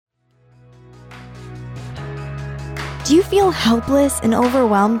Do you feel helpless and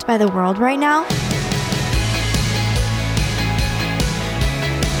overwhelmed by the world right now?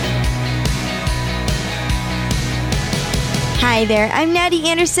 Hi there, I'm Natty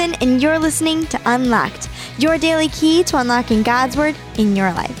Anderson, and you're listening to Unlocked, your daily key to unlocking God's Word in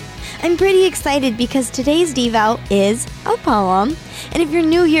your life. I'm pretty excited because today's Devo is a poem. And if you're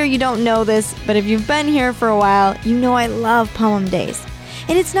new here, you don't know this, but if you've been here for a while, you know I love poem days.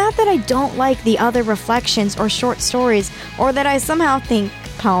 And it's not that I don't like the other reflections or short stories, or that I somehow think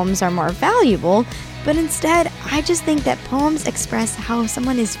poems are more valuable, but instead, I just think that poems express how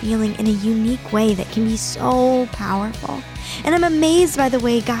someone is feeling in a unique way that can be so powerful. And I'm amazed by the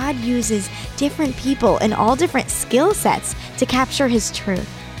way God uses different people and all different skill sets to capture His truth.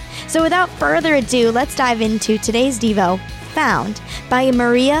 So without further ado, let's dive into today's Devo, Found, by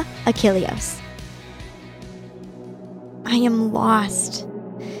Maria Achilleos. I am lost.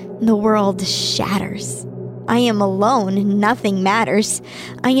 The world shatters. I am alone. Nothing matters.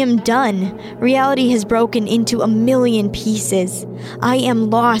 I am done. Reality has broken into a million pieces. I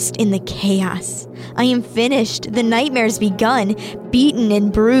am lost in the chaos. I am finished. The nightmare's begun. Beaten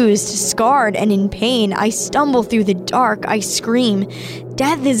and bruised, scarred and in pain, I stumble through the dark. I scream.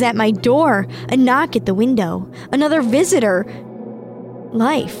 Death is at my door. A knock at the window. Another visitor.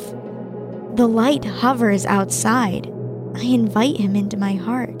 Life. The light hovers outside. I invite him into my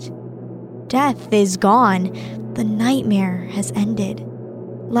heart. Death is gone. The nightmare has ended.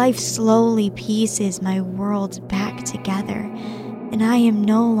 Life slowly pieces my world back together, and I am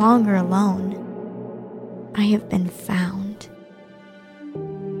no longer alone. I have been found.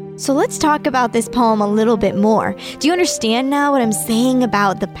 So let's talk about this poem a little bit more. Do you understand now what I'm saying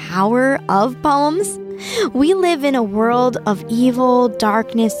about the power of poems? We live in a world of evil,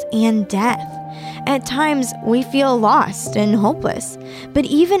 darkness, and death. At times, we feel lost and hopeless. But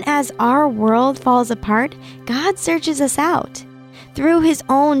even as our world falls apart, God searches us out. Through His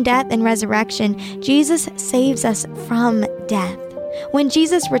own death and resurrection, Jesus saves us from death. When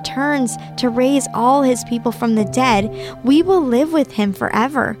Jesus returns to raise all His people from the dead, we will live with Him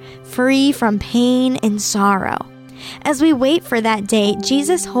forever, free from pain and sorrow. As we wait for that day,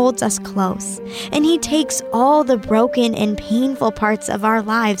 Jesus holds us close, and He takes all the broken and painful parts of our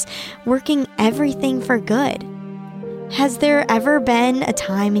lives, working everything for good. Has there ever been a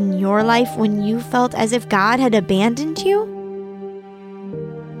time in your life when you felt as if God had abandoned you?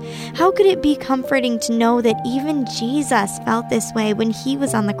 How could it be comforting to know that even Jesus felt this way when He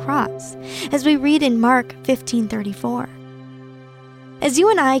was on the cross, as we read in Mark 15:34? As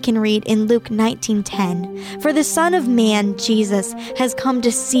you and I can read in Luke 19:10, for the Son of Man, Jesus, has come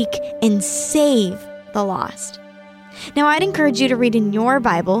to seek and save the lost. Now I'd encourage you to read in your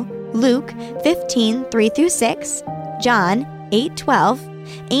Bible Luke 15:3-6, John 8:12,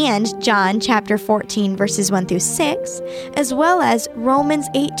 and John chapter 14 verses 1-6, as well as Romans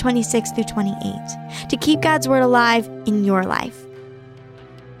 8:26-28, to keep God's Word alive in your life.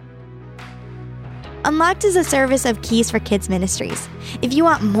 Unlocked is a service of Keys for Kids Ministries. If you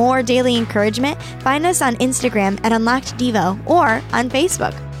want more daily encouragement, find us on Instagram at Unlocked Devo or on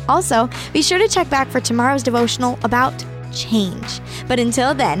Facebook. Also, be sure to check back for tomorrow's devotional about change. But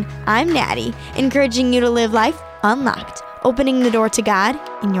until then, I'm Natty, encouraging you to live life unlocked, opening the door to God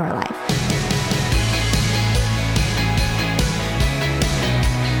in your life.